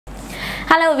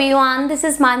Hello everyone, this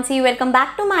is Mansi. Welcome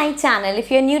back to my channel. If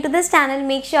you're new to this channel,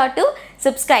 make sure to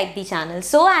subscribe the channel.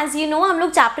 So as you know, हम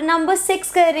लोग chapter number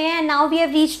 6 कर रहे हैं and now we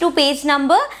have reached to page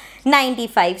number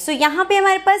 95. So यहाँ पे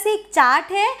हमारे पास एक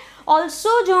chart है.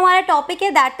 Also जो हमारा topic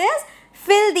है that is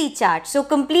fill the chart. So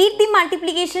complete the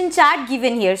multiplication chart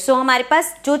given here. So हमारे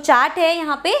पास जो chart है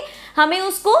यहाँ पे हमें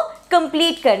उसको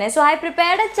complete करना है. So I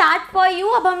prepared a chart for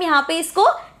you. अब हम यहाँ पे इसको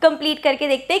complete करके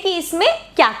देखते हैं कि इसमें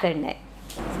क्या करना है.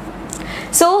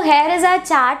 So here is a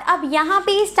chart. अब यहाँ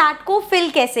पे इस चार्ट को फिल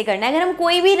कैसे करना है. अगर हम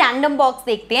कोई भी रैंडम बॉक्स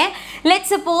देखते हैं, लेट्स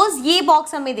सपोज ये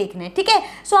बॉक्स हमें देखना है, ठीक है.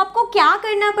 सो आपको क्या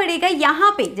करना पड़ेगा,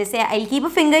 यहाँ पे जैसे I keep a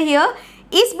finger here,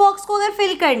 इस बॉक्स को अगर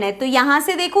फिल करना है तो यहाँ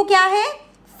से देखो क्या है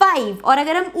 5 और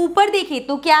अगर हम ऊपर देखें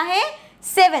तो क्या है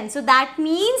 7. सो दैट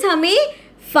मीन्स हमें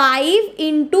 5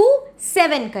 into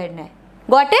 7 करना है.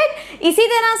 Got it. इसी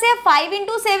तरह से 5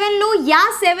 into 7 लो या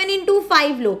 7 into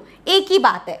 5 लो, एक ही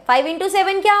बात है. 5 into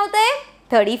 7 क्या होता है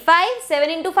 35.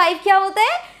 7 into 5 क्या होता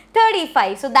है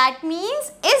 35. सो दैट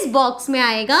मीन्स इस बॉक्स में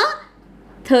आएगा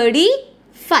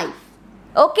 35.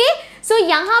 ओके. सो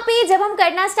यहाँ पे जब हम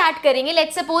करना स्टार्ट करेंगे,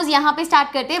 लेट्स सपोज यहाँ पे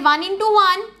स्टार्ट करते हैं 1 into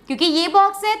 1, क्योंकि ये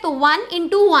बॉक्स है तो 1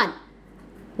 into 1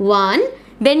 1,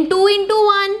 then 2 into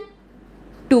 1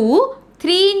 2,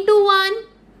 3 into 1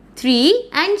 3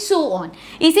 and so on.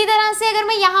 इसी तरह से अगर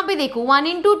मैं यहाँ पे देखूँ 1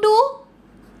 into 2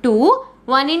 2,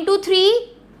 1 into 3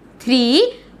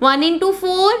 3, 1 into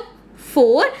 4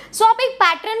 4. सो आप एक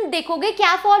पैटर्न देखोगे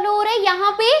क्या फॉलो हो रहा है.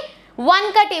 यहाँ पे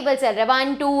 1 का टेबल चल रहा है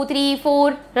 1 2 3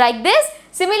 4 लाइक दिस.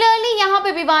 सिमिलरली यहाँ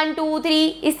पे भी 1 2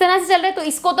 3 इस तरह से चल रहा है. तो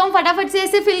इसको तो हम फटाफट से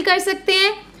ऐसे फिल कर सकते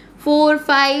हैं. 4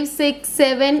 5 6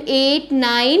 7 8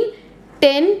 9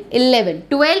 10 11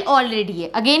 12 ऑलरेडी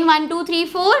है. अगेन 1 2 3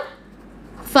 4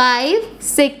 5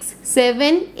 6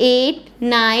 7 8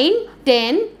 9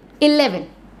 10 11.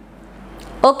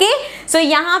 ओके. सो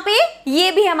यहाँ पे ये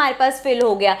भी हमारे पास फिल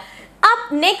हो गया. अब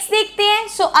नेक्स्ट देखते हैं.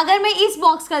 सो अगर मैं इस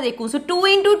बॉक्स का देखूं, सो 2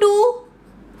 into 2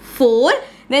 4,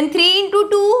 देन 3 into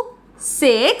 2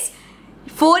 6,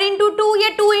 4 into 2 या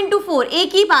 2 into 4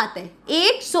 एक ही बात है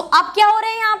 8. सो अब क्या हो रहा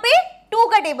है, यहाँ पे 2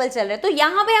 का टेबल चल रहा है. तो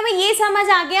यहाँ पे हमें ये समझ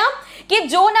आ गया कि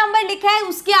जो नंबर लिखा है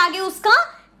उसके आगे उसका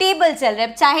टेबल चल रहा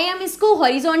है, चाहे हम इसको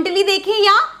हॉरिजॉन्टली देखें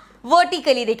या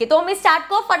वर्टिकली देखें. तो हम इस चार्ट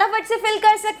को फटाफट से फिल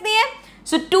कर सकते हैं.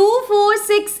 So 2 4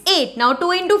 6 8. Now 2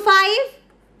 into 5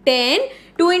 10,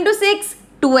 2 into 6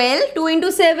 12, 2 into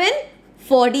 7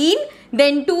 14,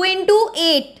 then 2 into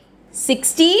 8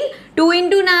 16, 2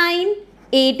 into 9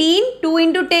 18, 2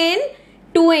 into 10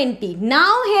 20.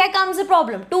 Now here comes the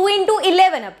problem. 2 into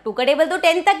 11. अब 2 का टेबल तो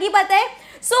 10 तक ही पता है.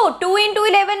 So 2 into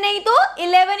 11 नहीं तो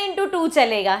 11 into 2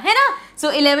 चलेगा, है ना.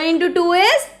 So 11 into 2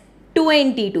 is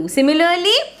 22.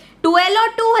 Similarly 12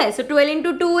 और 2 है, so 12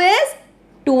 into 2 is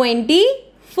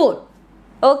 24.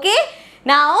 Okay.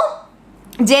 Now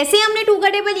जैसे हमने 2 का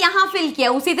टेबल यहाँ फिल किया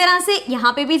उसी तरह से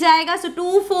यहाँ पे भी जाएगा. सो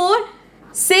 2 4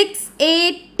 6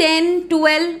 8 10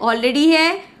 12 ऑलरेडी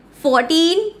है.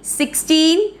 14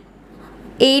 16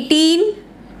 18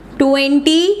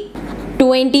 20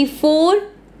 24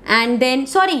 and then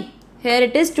sorry here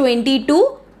it is 22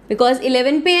 because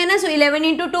 11 पे है ना. सो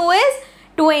 11 into 2 is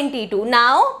 22.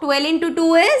 Now 12 into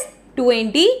 2 is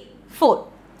 24.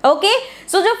 Okay.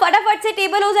 सो जो फटाफट से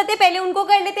टेबल हो जाते हैं पहले उनको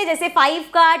कर लेते हैं, जैसे 5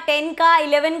 का 10 का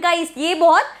 11 का. ये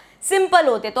बहुत सिंपल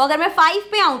होते हैं. तो अगर मैं 5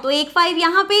 पे आऊँ तो एक 5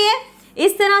 यहाँ पे है,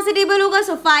 इस तरह से टेबल होगा.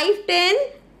 सो 5 10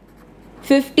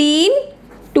 15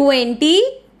 20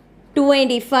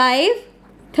 25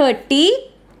 30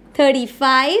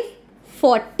 35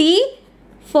 40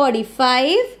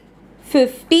 45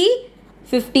 50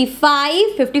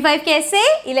 55 55 कैसे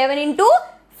 11 into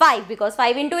 5 बिकॉज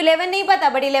 5 into 11 नहीं पता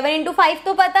बट 11 into 5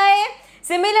 तो पता है.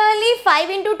 सिमिलरली 5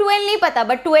 into 12 नहीं पता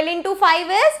but 12 into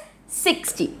 5 is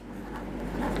 60.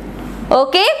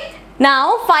 Okay.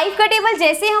 Now 5 का टेबल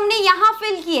जैसे हमने यहाँ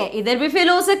फिल किया है इधर भी फिल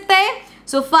हो सकता है.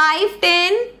 सो 5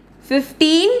 10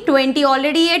 15 20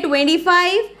 ऑलरेडी है.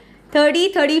 25 30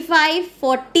 35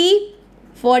 40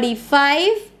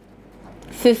 45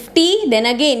 50 then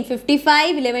again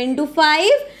 55 11 into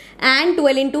 5 and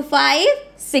 12 into 5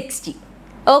 60.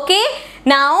 Okay.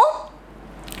 Now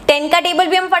 10 का टेबल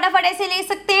भी हम फटाफट ऐसे ले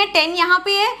सकते हैं. 10 यहाँ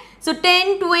पे है. सो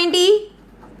 10 20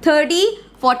 30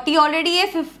 40 ऑलरेडी है.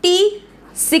 50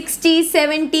 60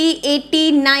 70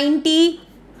 80 90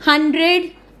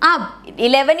 100. अब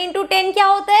 11 into 10 क्या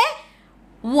होता है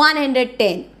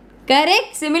 110.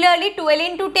 Correct. Similarly 12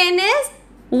 into 10 is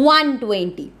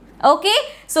 120. Okay.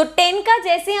 सो 10 का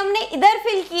जैसे हमने इधर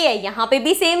फिल किया है यहाँ पे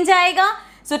भी सेम जाएगा.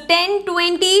 सो 10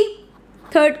 20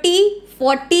 30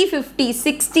 40 50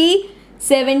 60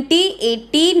 70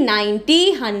 80 90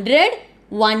 100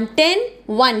 110,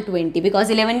 120 because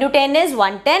 11 into 10 is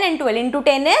 110 and 12 into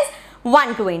 10 is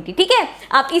 120. ठीक है,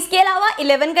 अब इसके अलावा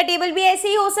 11 का टेबल भी ऐसे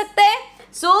ही हो सकता है.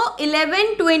 So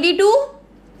 11, 22,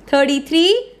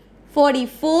 33,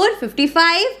 44,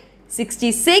 55,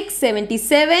 66,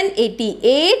 77,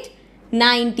 88,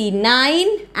 99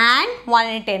 and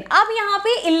 110. अब यहाँ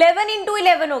पे 11 into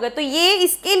 11 हो गया, तो ये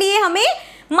इसके लिए हमें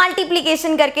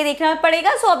मल्टीप्लीकेशन करके देखना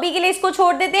पड़ेगा. सो अभी के लिए इसको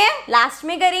छोड़ देते हैं, लास्ट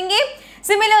में करेंगे.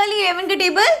 सिमिलरली 11 का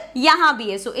टेबल यहाँ भी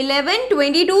है. सो 11,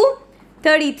 22,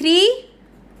 33,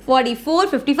 44,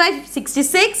 55,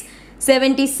 66,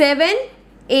 77,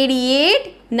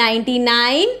 88,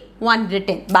 99,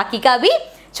 110. बाकी का भी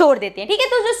छोड़ देते हैं. ठीक है,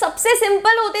 तो जो सबसे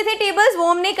सिंपल होते थे टेबल्स वो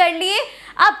हमने कर लिए.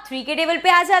 अब 3 के टेबल पे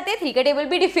आ जाते हैं. 3 का टेबल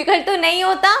भी डिफिकल्ट तो नहीं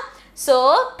होता. So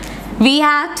we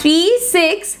have 3,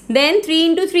 6, then 3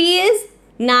 into 3 is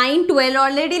 9, 12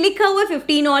 already लिखा हुआ है,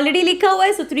 15 ऑलरेडी लिखा हुआ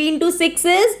है. सो 3 into 6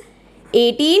 is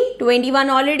 18, 21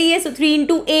 ऑलरेडी है. सो 3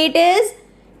 into 8 is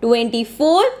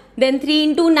 24, then 3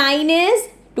 into 9 is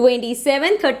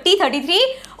 27, 30, 33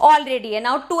 already है.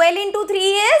 Now 12 into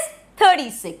 3 is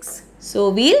 36. So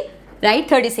we'll write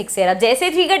 36 here. अब जैसे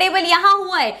 3 का टेबल यहाँ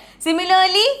हुआ है,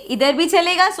 सिमिलरली इधर भी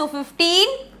चलेगा. सो 15,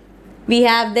 we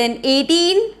have then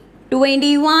 18,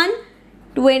 21,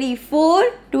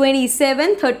 24,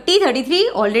 27, 30, 33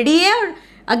 ऑलरेडी है. और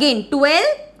अगेन 12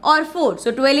 और 4.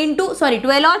 सो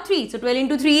 12 और 3. सो 12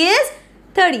 into 3 is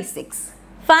 36.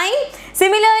 फाइन.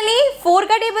 सिमिलरली 4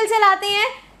 का टेबल चलाते हैं.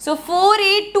 सो 4,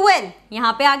 8, 12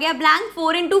 यहाँ पे आ गया blank.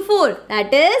 4 into 4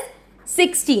 that is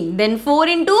 16. Then 4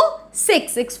 into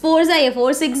 6, 6 4s है,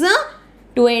 4 6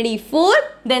 24.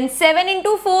 Then 7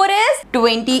 into 4 is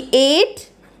 28.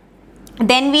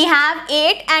 Then we have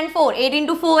 8 and 4. 8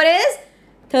 into 4 is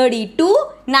 32.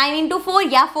 9 into 4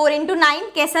 या 4 into 9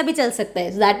 कैसा भी चल सकता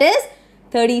है. So that is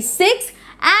 36.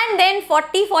 And then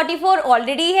 40, 44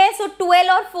 already है. So 12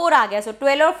 और 4 आ गया. So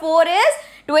 12 और 4 is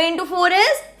 12 into 4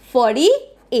 is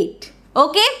 48.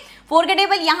 Okay. 4 का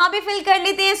टेबल यहाँ पे फिल कर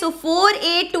लेते हैं. So 4,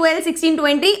 8, 12, 16,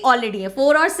 20 ऑलरेडी है.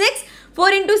 4 और 6.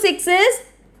 4 into 6 is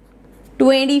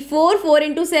 24. 4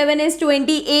 into 7 is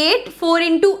 28. 4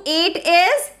 into 8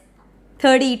 is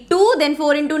 32. Then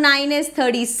 4 into 9 is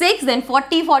 36. Then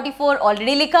 40, 44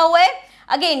 already लिखा हुआ है.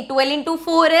 Again 12 into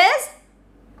 4 is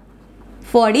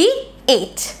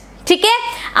 48. ठीक है,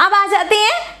 अब आ जाते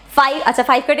हैं 5. अच्छा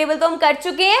 5 का टेबल तो हम कर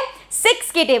चुके हैं.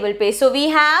 6 के टेबल पे. So we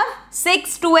have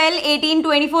 6, 12, 18,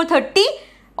 24, 30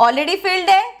 already field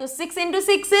है. तो 6 into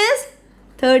 6 is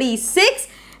 36.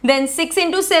 Then 6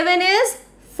 into 7 is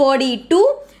 42.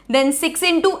 Then 6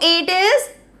 into 8 is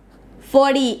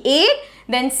 48.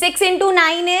 Then 6 into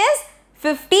 9 is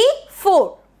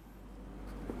 54.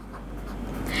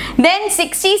 Then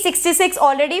 60, 66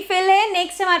 already fill है.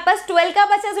 नेक्स्ट हमारे पास 12 का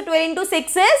बचा. So 12 into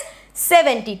 6 is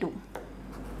 72.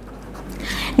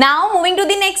 Now moving to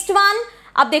the next one.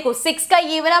 अब देखो 6 का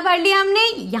ये वाला भर लिया हमने,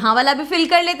 यहाँ वाला भी फिल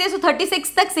कर लेते हैं. So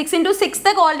 36 तक, 6 into 6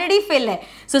 तक ऑलरेडी फिल है.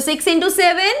 So 6 into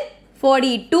 7,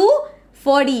 42,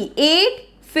 48,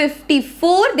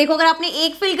 54. देखो अगर आपने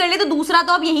एक फिल कर लिया तो दूसरा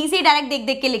तो आप यहीं से डायरेक्ट देख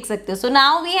देख के लिख सकते हो. So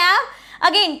now we have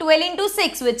again 12 into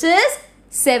 6 which is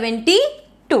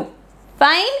 72.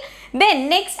 Fine. Then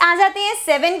next आ जाते हैं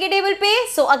 7 के टेबल पे.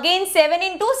 सो अगेन 7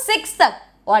 into 6 तक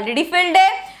ऑलरेडी फिल्ड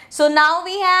है. So now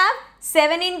we have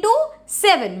 7 into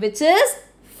 7 which is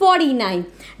 49.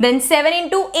 Then 7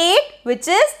 into 8 which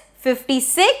is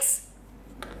 56.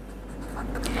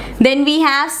 Then we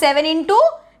have 7 into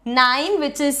 9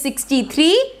 which is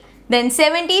 63. Then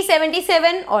 70,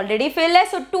 77 already fill है.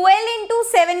 सो 12 into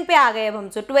 7 पे आ गए अब हम.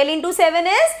 सो 12 into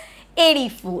 7 is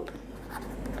 84.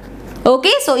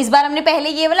 ओके, सो इस बार हमने पहले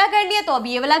ये वाला कर लिया तो अब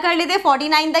ये वाला कर लेते हैं.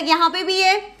 49 तक यहाँ पे भी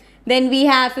है. देन वी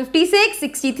हैव 56,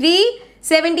 63,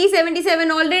 70,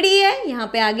 77 ऑलरेडी है. यहाँ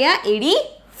पे आ गया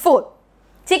 84.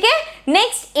 ठीक है,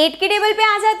 नेक्स्ट 8 के टेबल पे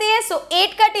आ जाते हैं. सो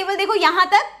 8 का टेबल देखो यहाँ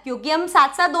तक, क्योंकि हम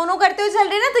साथ साथ दोनों करते हुए चल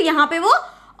रहे हैं ना, तो यहाँ पे वो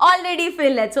ऑलरेडी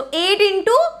फिल है. सो 8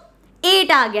 into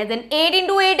 8 आ गया. Then 8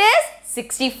 into 8 is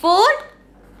 64.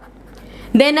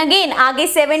 Then again आगे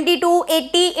 72,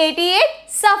 80, 88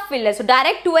 सब फिल है. So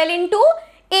direct 12 into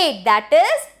 8 that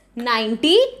is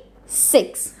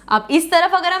 96. अब इस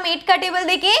तरफ अगर हम 8 का टेबल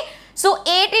देखें, सो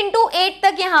 8 into 8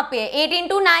 तक यहाँ पे है. 8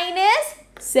 into 9 is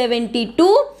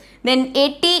 72. देन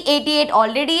 80, 88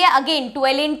 ऑलरेडी है. Again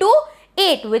 12 into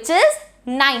 8 which is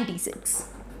 96.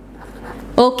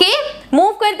 Okay,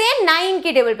 move करते हैं 9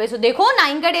 के टेबल पे. सो देखो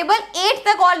 9 का टेबल 8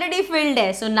 तक ऑलरेडी फिल्ड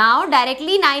है. So now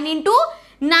directly 9 into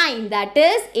 9 that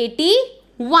is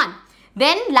 81.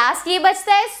 Then last ये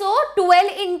बचता है. सो 12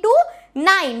 into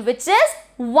 9 which is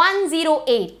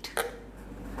 108.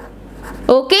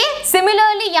 Okay,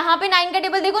 similarly यहाँ पे 9 का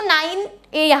टेबल देखो, 9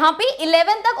 यहाँ पे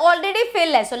 11 तक ऑलरेडी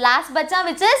फिल है, सो लास्ट बचा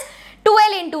विच इज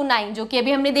 12 इंटू 9, जो कि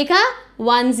अभी हमने देखा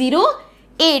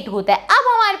 108 होता है। अब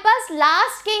हमारे पास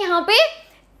लास्ट के यहाँ पे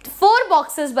 4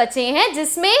 बॉक्सेस बचे हैं,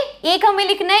 जिसमें एक हमें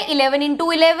लिखना है 11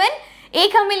 इंटू 11,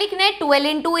 एक हमें लिखना है 12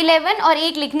 इंटू 11 और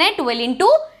एक लिखना है 12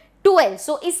 इंटू 12।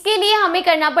 सो इसके लिए हमें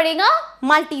करना पड़ेगा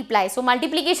मल्टीप्लाई। सो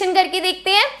मल्टीप्लीकेशन करके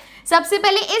देखते हैं। सबसे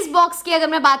पहले इस बॉक्स की अगर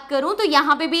मैं बात करूं तो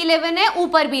यहां पे भी 11 है,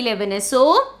 ऊपर भी 11 है, सो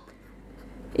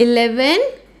 11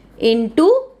 into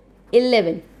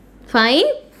 11,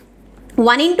 fine.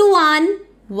 1 into 1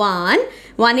 1,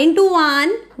 1 into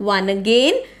 1 1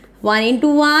 again, 1 into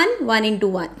 1 1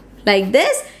 into 1, like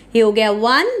this. ये हो गया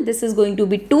 1, this is going to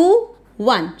be 2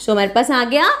 1, सो हमारे पास आ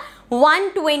गया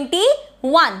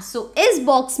 121। सो इस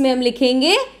बॉक्स में हम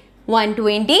लिखेंगे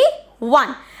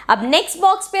 121। अब नेक्स्ट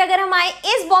बॉक्स पे अगर हम आए,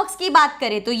 इस बॉक्स की बात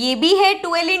करें तो ये भी है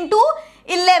 12 इंटू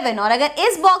 11, और अगर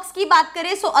इस बॉक्स की बात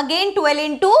करें so again 12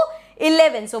 into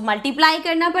 11, so multiply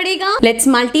करना पड़ेगा। Let's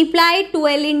multiply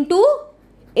 12 into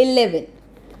 11,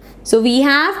 so we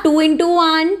have 2 into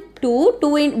 1 2,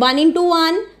 1 into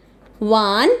 1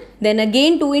 1, then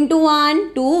again 2 into 1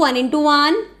 2, 1 into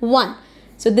 1 1,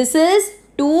 so this is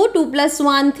 2, 2 plus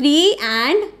 1 3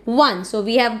 and 1, so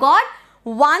we have got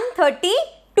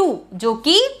 132, जो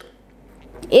कि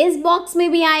इस बॉक्स में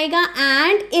भी आएगा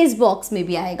एंड इस बॉक्स में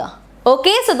भी आएगा।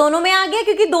 ओके, सो दोनों में आ गया,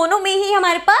 क्योंकि दोनों में ही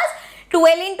हमारे पास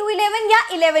 12 इंटू 11 या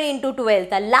 11 इंटू 12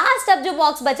 था। लास्ट अब जो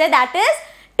बॉक्स बचा है दैट इज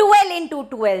 12 इंटू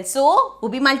 12, सो वो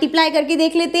भी मल्टीप्लाई करके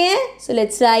देख लेते हैं। So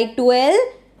let's write 12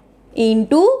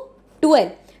 into 12,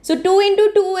 so 2 into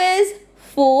 2 is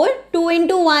 4, 2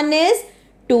 into 1 is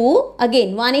 2, again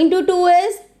 1 into 2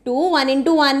 is 2, 1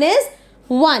 into 1 is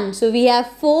 1, so we have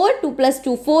 4, 2 plus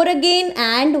 2 4 again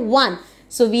and 1,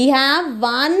 so we have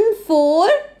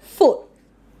 144.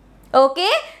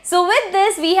 Okay, so with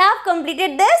this we have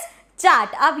completed this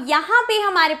chart. अब यहाँ पे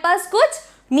हमारे पास कुछ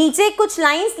नीचे कुछ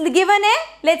lines given है,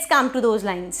 let's come to those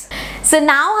lines. So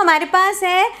now हमारे पास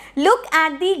है look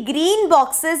at the green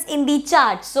boxes in the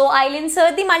chart. So I'll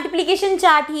insert the multiplication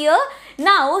chart here.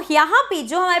 Now यहाँ पे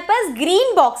जो हमारे पास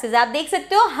ग्रीन बॉक्सेस आप देख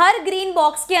सकते हो, हर ग्रीन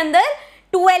बॉक्स के अंदर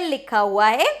 12 लिखा हुआ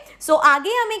है। सो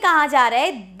आगे हमें कहा जा रहा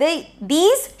है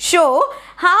these show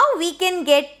how we can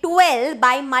get 12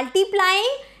 by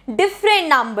multiplying different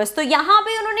numbers. तो यहाँ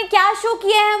पे उन्होंने क्या शो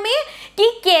किया है हमें कि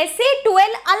कैसे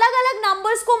 12 अलग अलग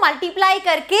नंबर्स को मल्टीप्लाई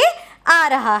करके आ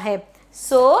रहा है।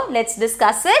 So let's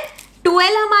discuss it.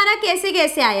 12 हमारा कैसे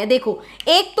कैसे आया, देखो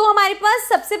एक तो हमारे पास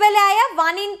सबसे पहले आया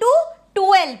 1 इंटू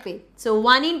 12 पे, सो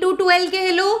 1 इंटू 12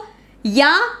 कह लो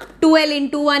या 12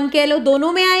 इंटू 1 कह लो,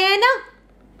 दोनों में आया है ना,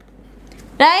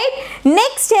 राइट।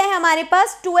 नेक्स्ट है हमारे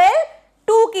पास 12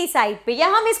 2 की साइड पे, या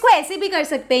हम इसको ऐसे भी कर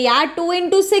सकते हैं यार, 2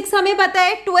 इंटू 6 हमें पता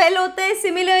है 12 होता है,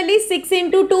 सिमिलरली 6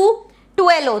 इंटू 2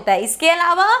 12 होता है। इसके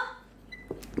अलावा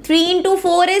 3 into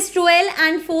 4 is 12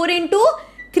 and 4 into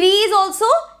 3 is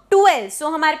also 12, सो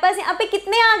हमारे पास यहाँ पे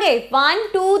कितने आ गए 1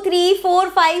 2 3 4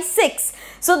 5 6,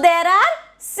 सो देयर आर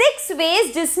 6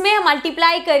 वेज जिसमें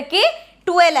मल्टीप्लाई करके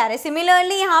 12 आ रहे।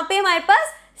 सिमिलरली यहाँ पे हमारे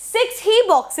पास 6 ही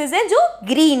बॉक्सेस है जो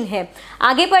ग्रीन है।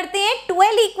 आगे बढ़ते हैं,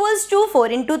 12 equals to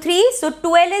 4 into 3, so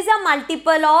 12 is a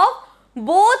multiple of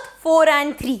both 4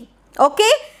 and 3।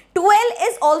 Okay, 12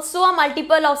 is also a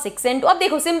multiple of 6 and 2। अब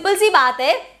देखो सिंपल सी बात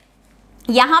है,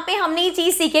 यहाँ पे हमने ये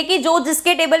चीज सीखी कि जो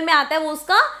जिसके टेबल में आता है वो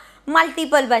उसका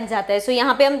मल्टीपल बन जाता है। सो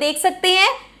यहाँ पे हम देख सकते हैं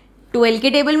 12 के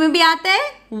टेबल में भी आता है,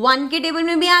 1 के टेबल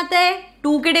में भी आता है,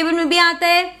 2 के टेबल में भी आता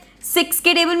है, 6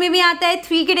 के टेबल में भी आता है,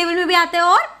 3 के टेबल में भी आता है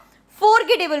और 4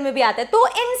 के टेबल में भी आता है। तो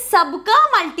इन सब का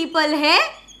मल्टीपल है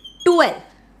 12।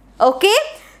 ओके,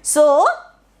 सो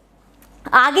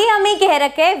आगे हमें कह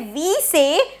रखा है V से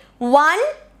 1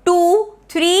 2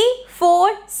 3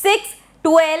 4 6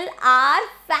 12 आर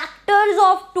फैक्टर्स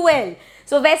ऑफ 12।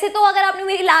 सो वैसे तो अगर आपने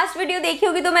मेरी लास्ट वीडियो देखी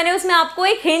होगी तो मैंने उसमें आपको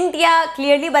एक हिंट या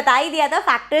क्लियरली बता ही दिया था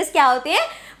फैक्टर्स क्या होते हैं,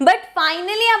 बट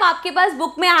फाइनली अब आपके पास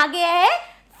बुक में आ गया है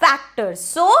फैक्टर्स।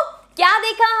 सो क्या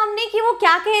देखा हमने कि वो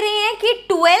क्या कह रहे हैं कि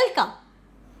 12 का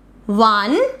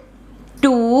 1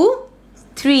 2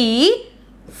 3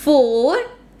 4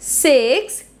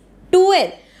 6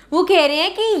 12, वो कह रहे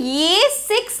हैं कि ये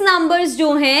 6 नंबर्स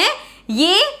जो हैं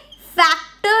ये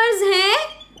फैक्टर्स हैं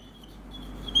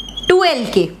 12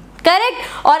 के,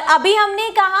 करेक्ट। और अभी हमने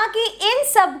कहा कि इन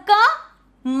सब का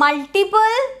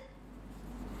मल्टीपल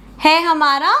है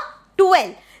हमारा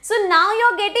 12। So now you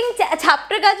are getting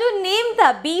chapter का जो नेम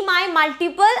था be my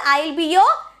multiple I will be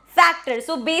your factor.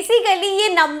 So basically ये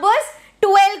नंबर्स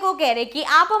 12 को कह रहे कि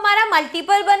आप हमारा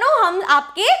मल्टीपल बनो, हम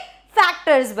आपके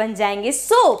फैक्टर्स बन जाएंगे।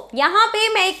 सो यहाँ पे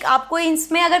मैं आपको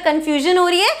इसमें अगर कंफ्यूजन हो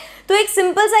रही है तो एक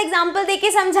सिंपल सा एग्जांपल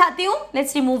देके समझाती हूँ.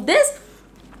 Let's remove this.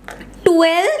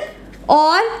 12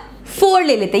 और 4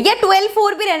 ले लेते हैं, या 12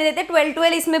 4 भी रहने देते हैं. 12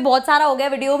 12 इसमें बहुत सारा हो गया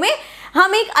वीडियो में.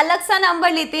 हम एक अलग सा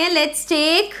नंबर लेते हैं. Let's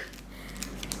take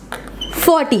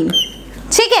 14.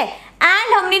 ठीक है,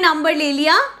 एंड हमने नंबर ले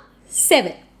लिया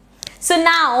 7. सो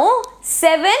नाउ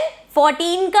 7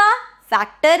 14 का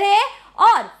फैक्टर है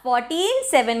और 14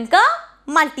 7 का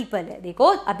मल्टीपल है. देखो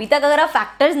अभी तक अगर आप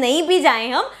फैक्टर्स नहीं भी जाए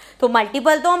हम, तो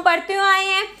मल्टीपल तो हम पढ़ते हुए आए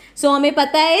हैं. सो हमें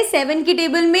पता है 7 की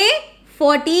टेबल में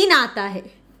 14 आता है.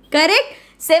 करेक्ट,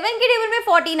 7 की टेबल में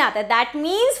 14 आता है. दैट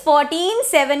मीन्स 14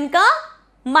 7 का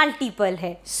मल्टीपल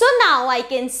है. So now I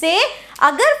can say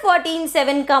अगर 14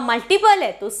 7 का मल्टीपल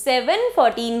है तो 7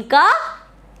 14 का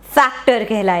फैक्टर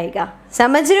कहलाएगा.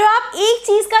 समझ रहे हो आप? एक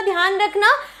चीज का ध्यान रखना,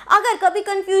 अगर कभी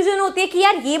कंफ्यूजन होती है कि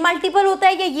यार ये मल्टीपल होता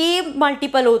है या ये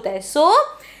मल्टीपल होता है, सो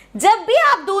जब भी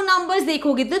आप दो नंबर्स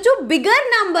देखोगे तो जो बिगर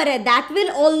नंबर है that will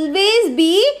always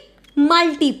be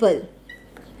multiple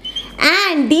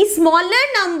and the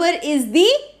smaller number is the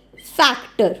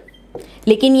factor.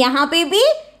 लेकिन यहां पे भी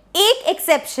एक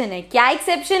एक्सेप्शन है. क्या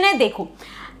एक्सेप्शन है? देखो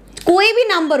कोई भी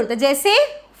नंबर होता है, जैसे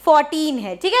 14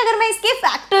 है, ठीक है, अगर मैं इसके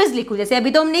फैक्टर्स लिखूं, जैसे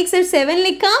अभी तो हमने एक सिर्फ 7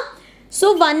 लिखा,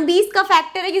 सो 1 भी इसका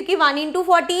फैक्टर है क्योंकि 1 इंटू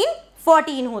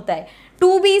 14 होता है.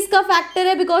 2 भी इसका फैक्टर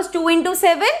है बिकॉज 2 इंटू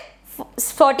 7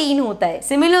 14 होता है.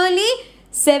 सिमिलरली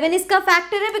 7 इसका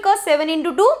फैक्टर है बिकॉज 7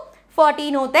 इंटू 2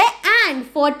 14 होता है. एंड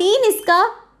 14 इसका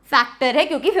फैक्टर है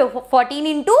क्योंकि 14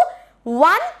 इंटू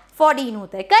 1 14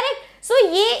 होता है. करेक्ट. सो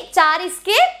ये 4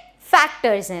 इसके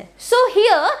फैक्टर्स हैं. सो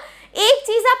हियर एक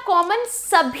चीज आप कॉमन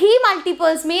सभी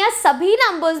मल्टीपल्स में या सभी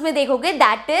नंबर्स में देखोगे,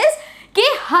 दैट इज कि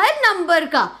हर नंबर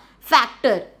का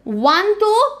फैक्टर 1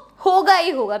 तो होगा ही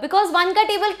होगा. बिकॉज 1 का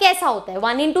टेबल कैसा होता है?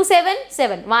 1 इंटू 7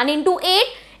 7, 1 इंटू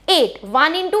 8 8,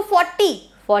 1 इंटू 40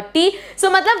 40. सो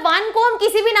मतलब 1 को हम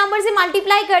किसी भी नंबर से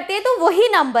मल्टीप्लाई करते हैं तो वही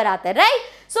नंबर आता है. राइट.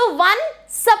 सो 1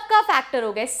 सबका फैक्टर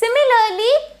हो गया.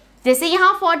 सिमिलरली जैसे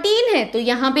यहाँ 14 है तो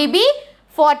यहाँ पे भी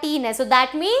 14 है. So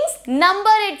that means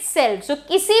number itself. सो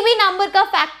किसी भी नंबर का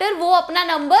फैक्टर वो अपना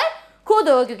नंबर खुद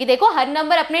होगा, क्योंकि देखो हर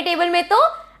नंबर अपने टेबल में तो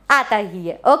आता ही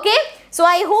है. ओके. सो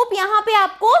आई होप यहाँ पे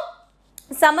आपको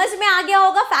समझ में आ गया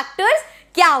होगा फैक्टर्स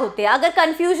क्या होते हैं. अगर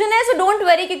कंफ्यूजन है सो डोंट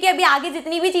वरी, क्योंकि अभी आगे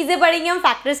जितनी भी चीजें पढ़ेंगे हम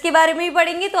फैक्टर्स के बारे में भी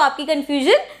पढ़ेंगे तो आपकी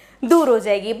कंफ्यूजन दूर हो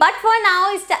जाएगी. बट फॉर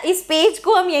नाउ इस पेज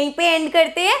को हम यहीं पे एंड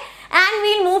करते हैं and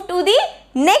we'll move to the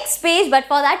next page. But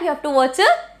for that you have to watch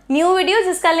a new video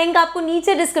जिसका लिंक आपको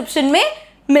नीचे डिस्क्रिप्शन में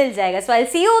मिल जाएगा. सो I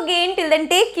will see you again. Till then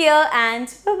take care and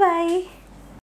bye bye.